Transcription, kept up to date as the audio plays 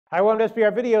Hi, welcome to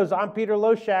SBR Videos. I'm Peter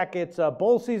Loshak. It's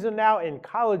bowl season now in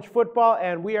college football,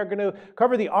 and we are going to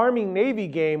cover the Army-Navy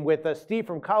game with Steve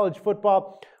from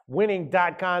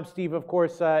collegefootballwinning.com. Steve, of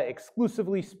course,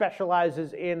 exclusively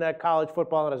specializes in college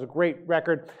football and has a great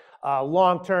record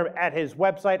long-term at his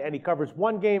website, and he covers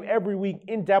one game every week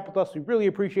in depth with us. We really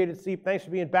appreciate it, Steve. Thanks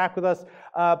for being back with us.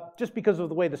 Just because of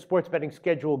the way the sports betting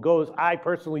schedule goes, I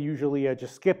personally usually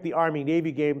just skip the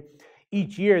Army-Navy game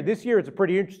each year. This year, it's a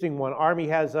pretty interesting one.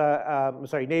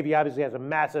 Navy obviously has a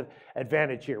massive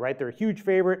advantage here, right? They're a huge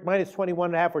favorite, minus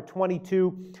 21.5 or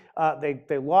 22.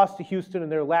 They lost to Houston in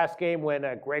their last game when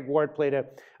Greg Ward played a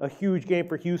huge game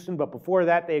for Houston. But before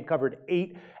that, they had covered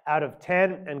 8 out of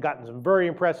 10 and gotten some very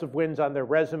impressive wins on their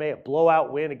resume. A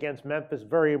blowout win against Memphis,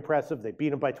 very impressive. They beat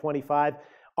them by 25.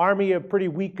 Army, a pretty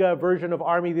weak version of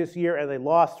Army this year, and they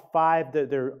lost 5.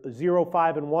 They're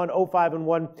 0-5-1,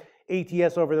 0-5-1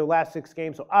 ATS over their last 6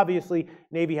 games. So obviously,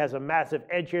 Navy has a massive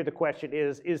edge here. The question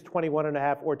is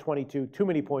 21.5 or 22 too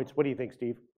many points? What do you think,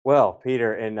 Steve? Well,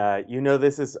 Peter, and you know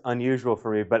this is unusual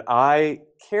for me, but I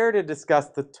care to discuss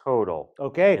the total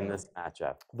in this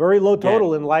matchup. Very low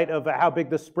total in light of how big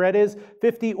the spread is,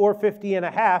 50 or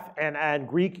 50.5, and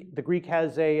the Greek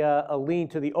has a lean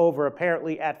to the over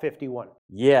apparently at 51.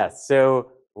 Yes,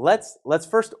 so let's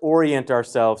first orient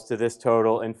ourselves to this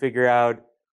total and figure out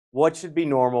what should be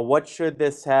normal, what should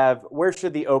this have, where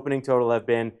should the opening total have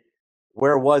been,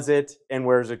 where was it, and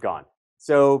where's it gone?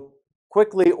 So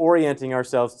quickly orienting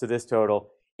ourselves to this total,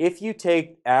 if you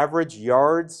take average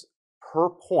yards per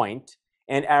point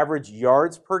and average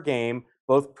yards per game,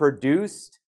 both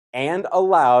produced and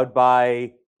allowed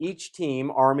by each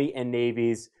team, Army and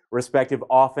Navy's respective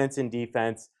offense and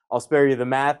defense, I'll spare you the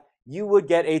math, you would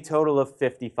get a total of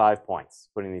 55 points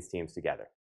putting these teams together.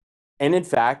 And in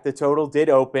fact, the total did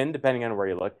open, depending on where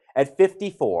you look, at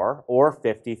 54 or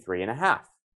 53.5.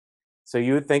 So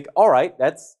you would think, all right,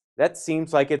 that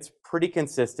seems like it's pretty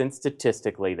consistent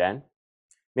statistically then.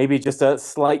 Maybe just a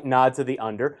slight nod to the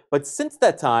under. But since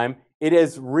that time, it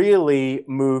has really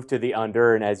moved to the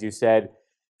under. And as you said,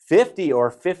 50 or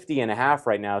 50.5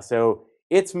 right now. So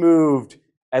it's moved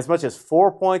as much as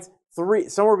 4 points,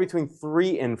 somewhere between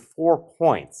 3 and 4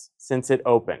 points since it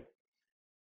opened.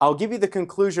 I'll give you the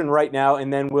conclusion right now,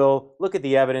 and then we'll look at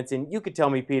the evidence, and you could tell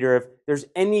me, Peter, if there's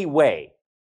any way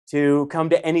to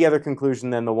come to any other conclusion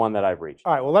than the one that I've reached.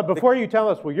 All right, well, before you tell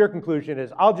us what your conclusion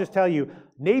is, I'll just tell you,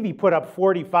 Navy put up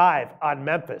 45 on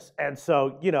Memphis, and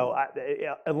so, you know,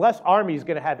 unless Army's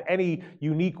going to have any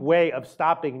unique way of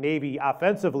stopping Navy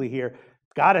offensively here,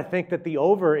 got to think that the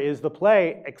over is the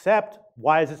play, except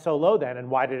why is it so low then, and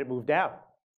why did it move down?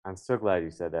 I'm so glad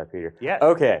you said that, Peter. Yes.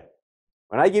 Okay.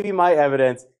 When I give you my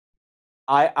evidence,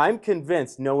 I'm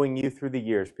convinced, knowing you through the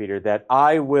years, Peter, that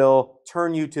I will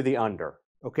turn you to the under.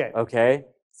 Okay. Okay?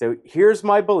 So here's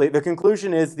my belief. The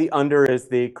conclusion is the under is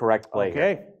the correct play. Okay.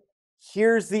 Here.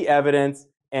 Here's the evidence,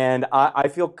 and I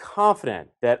feel confident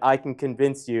that I can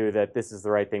convince you that this is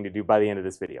the right thing to do by the end of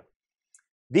this video.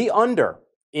 The under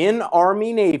in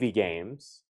Army-Navy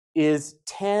games is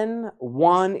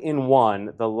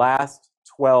 10-1-1 the last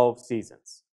 12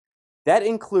 seasons. That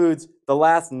includes the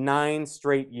last 9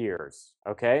 straight years,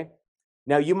 okay?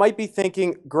 Now, you might be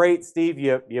thinking, great, Steve,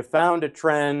 you found a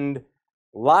trend.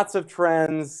 Lots of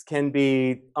trends can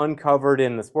be uncovered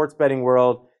in the sports betting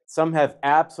world. Some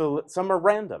are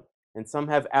random, and some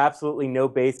have absolutely no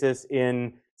basis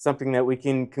in something that we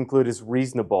can conclude is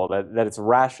reasonable, that it's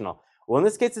rational. Well, in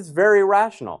this case, it's very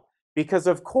rational because,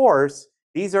 of course,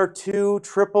 these are 2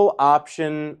 triple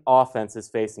option offenses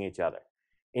facing each other.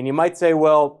 And you might say,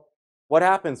 well, what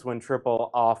happens when triple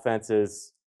option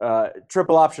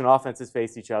offenses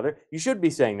face each other? You should be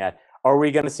saying that. Are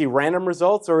we going to see random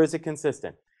results, or is it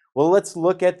consistent? Well, let's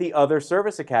look at the other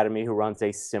service academy who runs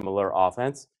a similar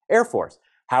offense, Air Force.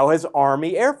 How has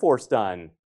Army Air Force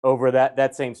done over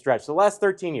that same stretch? The last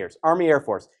 13 years, Army Air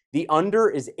Force, the under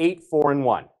is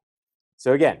 8-4-1.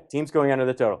 So again, teams going under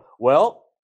the total. Well,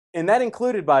 and that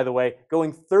included, by the way,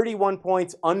 going 31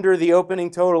 points under the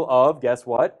opening total of, guess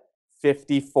what?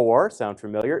 54, sound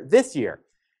familiar? This year,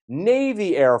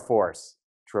 Navy Air Force,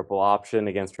 triple option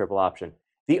against triple option.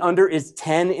 The under is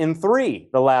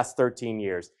 10-3 the last 13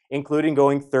 years, including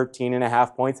going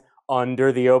 13.5 points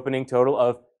under the opening total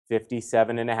of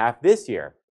 57.5 this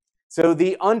year. So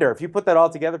the under, if you put that all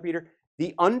together, Peter,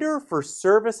 the under for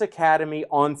Service Academy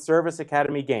on Service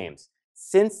Academy games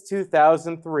since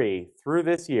 2003 through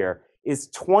this year is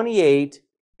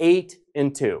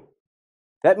 28-8-2.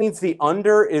 That means the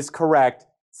under is correct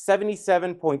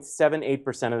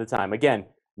 77.78% of the time. Again,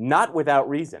 not without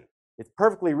reason. It's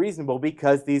perfectly reasonable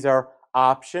because these are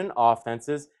option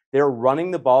offenses. They're running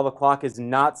the ball. The clock is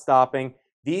not stopping.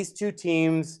 these two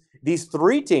teams, these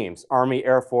three teams, Army,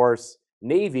 Air Force,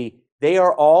 Navy, they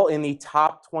are all in the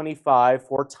top 25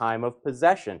 for time of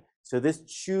possession. So this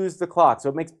chews the clock. So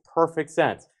it makes perfect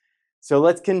sense. So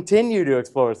let's continue to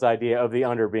explore this idea of the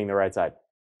under being the right side.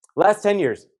 Last 10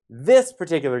 years, this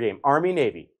particular game,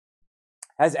 Army-Navy,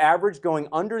 has averaged going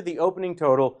under the opening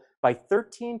total by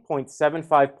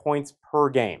 13.75 points per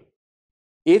game.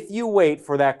 If you wait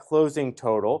for that closing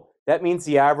total, that means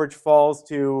the average falls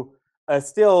to a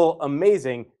still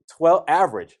amazing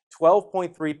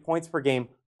 12.3 points per game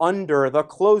under the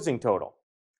closing total.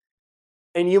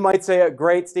 And you might say,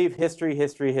 great, Steve, history.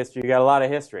 You got a lot of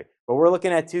history. But we're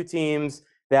looking at two teams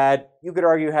that you could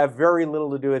argue have very little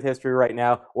to do with history right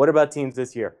now. What about teams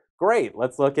this year? Great,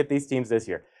 let's look at these teams this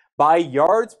year. By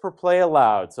yards per play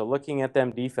allowed, so looking at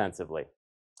them defensively.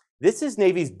 This is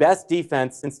Navy's best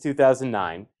defense since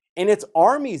 2009, and it's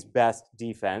Army's best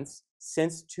defense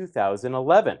since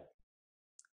 2011.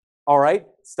 All right,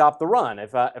 stop the run.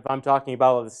 If I'm talking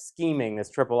about the scheming,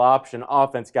 this triple option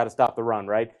offense, got to stop the run,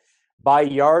 right? By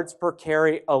yards per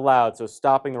carry allowed, so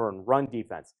stopping the run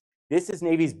defense. This is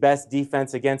Navy's best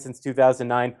defense again since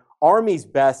 2009, Army's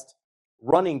best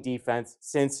running defense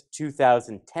since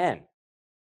 2010.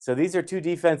 So these are two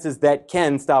defenses that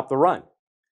can stop the run.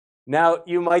 Now,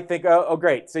 you might think, oh,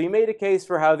 great. So you made a case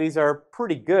for how these are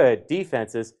pretty good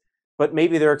defenses, but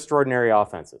maybe they're extraordinary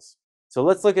offenses. So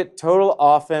let's look at total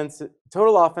offense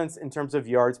in terms of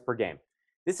yards per game.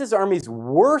 This is Army's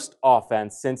worst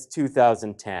offense since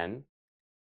 2010.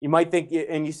 You might think,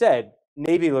 and you said,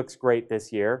 Navy looks great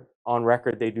this year. On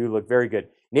record, they do look very good.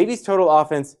 Navy's total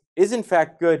offense is in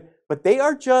fact good, but they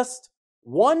are just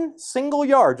one single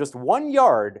yard, just 1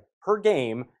 yard per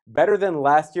game better than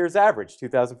last year's average,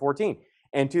 2014.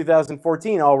 And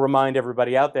 2014, I'll remind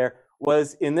everybody out there,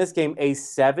 was in this game a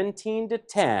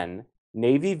 17-10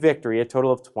 Navy victory, a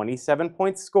total of 27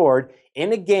 points scored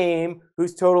in a game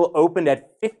whose total opened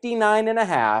at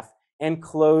 59.5 and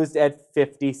closed at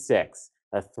 56,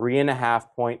 a 3.5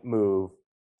 point move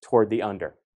toward the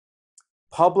under.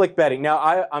 Public betting.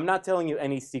 Now, I'm not telling you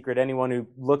any secret. Anyone who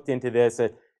looked into this,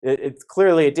 it's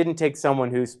clearly it didn't take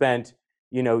someone who spent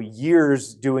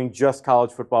years doing just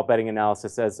college football betting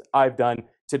analysis as I've done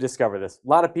to discover this. A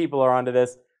lot of people are onto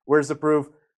this. Where's the proof?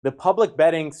 The public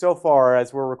betting so far,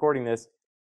 as we're recording this,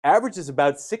 averages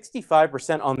about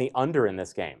 65% on the under in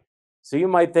this game. So you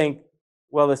might think,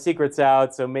 well, the secret's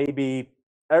out, so maybe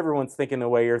everyone's thinking the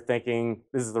way you're thinking.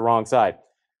 This is the wrong side.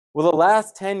 Well, the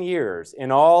last 10 years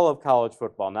in all of college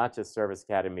football, not just service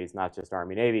academies, not just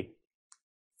Army, Navy,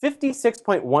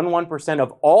 56.11%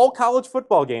 of all college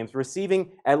football games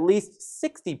receiving at least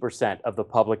 60% of the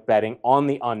public betting on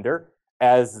the under,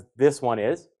 as this one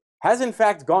is, has in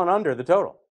fact gone under the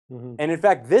total. Mm-hmm. And in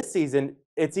fact, this season,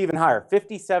 it's even higher.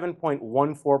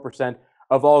 57.14%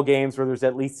 of all games where there's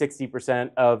at least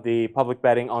 60% of the public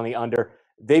betting on the under,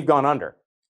 they've gone under.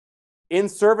 In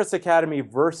Service Academy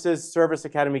versus Service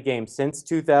Academy games since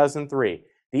 2003,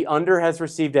 the under has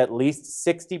received at least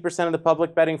 60% of the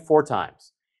public betting 4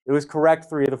 times. It was correct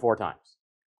 3 of the 4 times.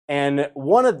 And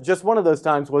just one of those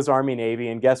times was Army-Navy,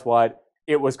 and guess what?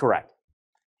 It was correct.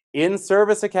 In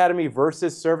Service Academy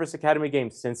versus Service Academy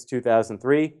games since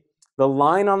 2003, the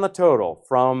line on the total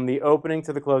from the opening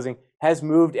to the closing has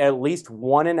moved at least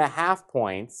 1.5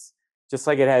 points, just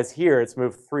like it has here. It's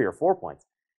moved 3 or 4 points.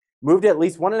 Moved at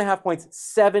least 1.5 points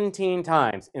 17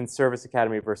 times in Service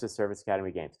Academy versus Service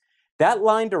Academy games. That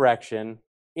line direction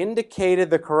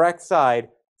indicated the correct side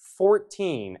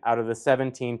 14 out of the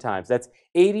 17 times. That's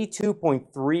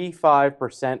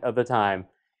 82.35% of the time.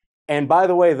 And by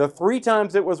the way, the 3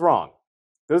 times it was wrong,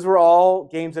 those were all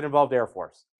games that involved Air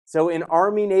Force. So in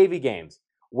Army-Navy games,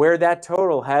 where that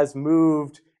total has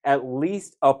moved at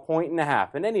least 1.5 points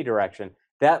in any direction,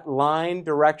 that line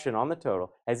direction on the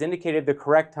total has indicated the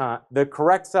correct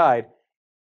side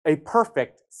a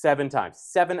perfect 7 times,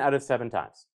 7 out of 7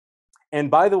 times. And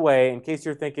by the way, in case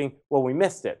you're thinking, well, we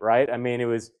missed it, right? I mean, it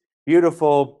was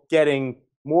beautiful getting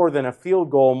more than a field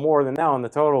goal, more than now on the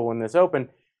total when this opened.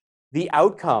 The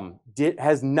outcome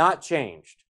has not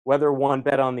changed, whether one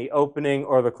bet on the opening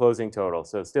or the closing total.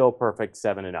 So still perfect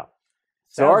 7-0.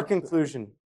 So our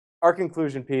conclusion,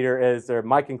 Peter, is, or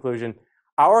my conclusion,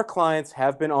 our clients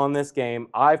have been on this game.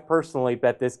 I've personally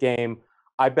bet this game.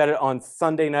 I bet it on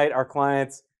Sunday night. Our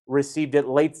clients received it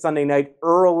late Sunday night,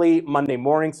 early Monday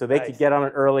morning, so they could get on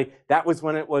it early. That was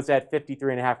when it was at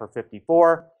 53.5 or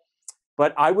 54.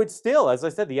 But I would still, as I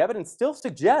said, the evidence still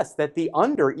suggests that the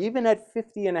under, even at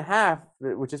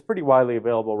 50.5, which is pretty widely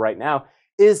available right now,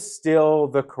 is still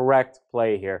the correct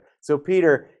play here. So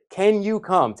Peter, can you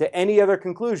come to any other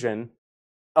conclusion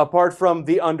apart from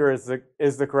the under is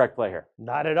the correct play here.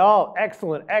 Not at all.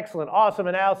 Excellent, excellent, awesome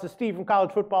analysis. Steve from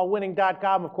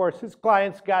collegefootballwinning.com. Of course, his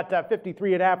clients got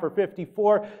 53.5 or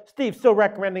 54. Steve still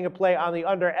recommending a play on the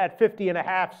under at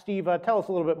 50.5. Steve, tell us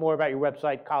a little bit more about your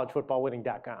website,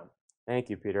 collegefootballwinning.com. Thank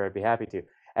you, Peter. I'd be happy to.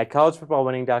 At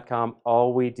collegefootballwinning.com,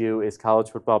 all we do is college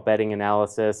football betting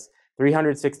analysis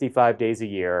 365 days a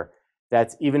year.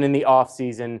 That's even in the off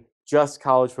season, just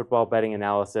college football betting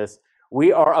analysis.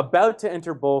 We are about to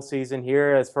enter bowl season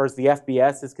here as far as the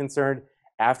FBS is concerned.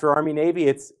 After Army-Navy,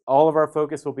 it's all of our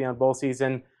focus will be on bowl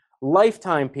season.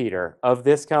 Lifetime, Peter, of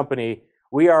this company,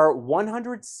 we are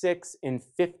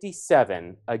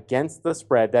 106-57 against the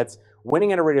spread. That's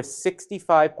winning at a rate of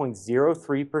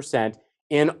 65.03%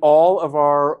 in all of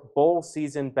our bowl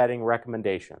season betting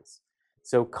recommendations.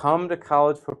 So come to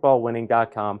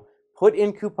collegefootballwinning.com, put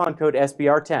in coupon code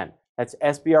SBR10. That's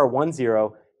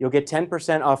SBR10. You'll get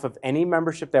 10% off of any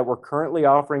membership that we're currently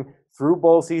offering through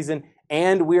bowl season,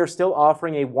 and we are still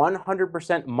offering a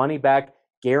 100% money-back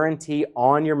guarantee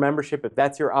on your membership if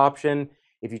that's your option.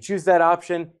 If you choose that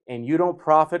option and you don't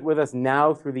profit with us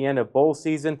now through the end of bowl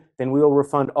season, then we will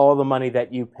refund all the money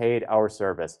that you paid our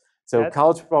service. So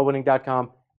collegefootballwinning.com,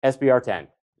 SBR10.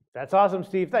 That's awesome,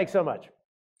 Steve. Thanks so much.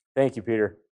 Thank you, Peter.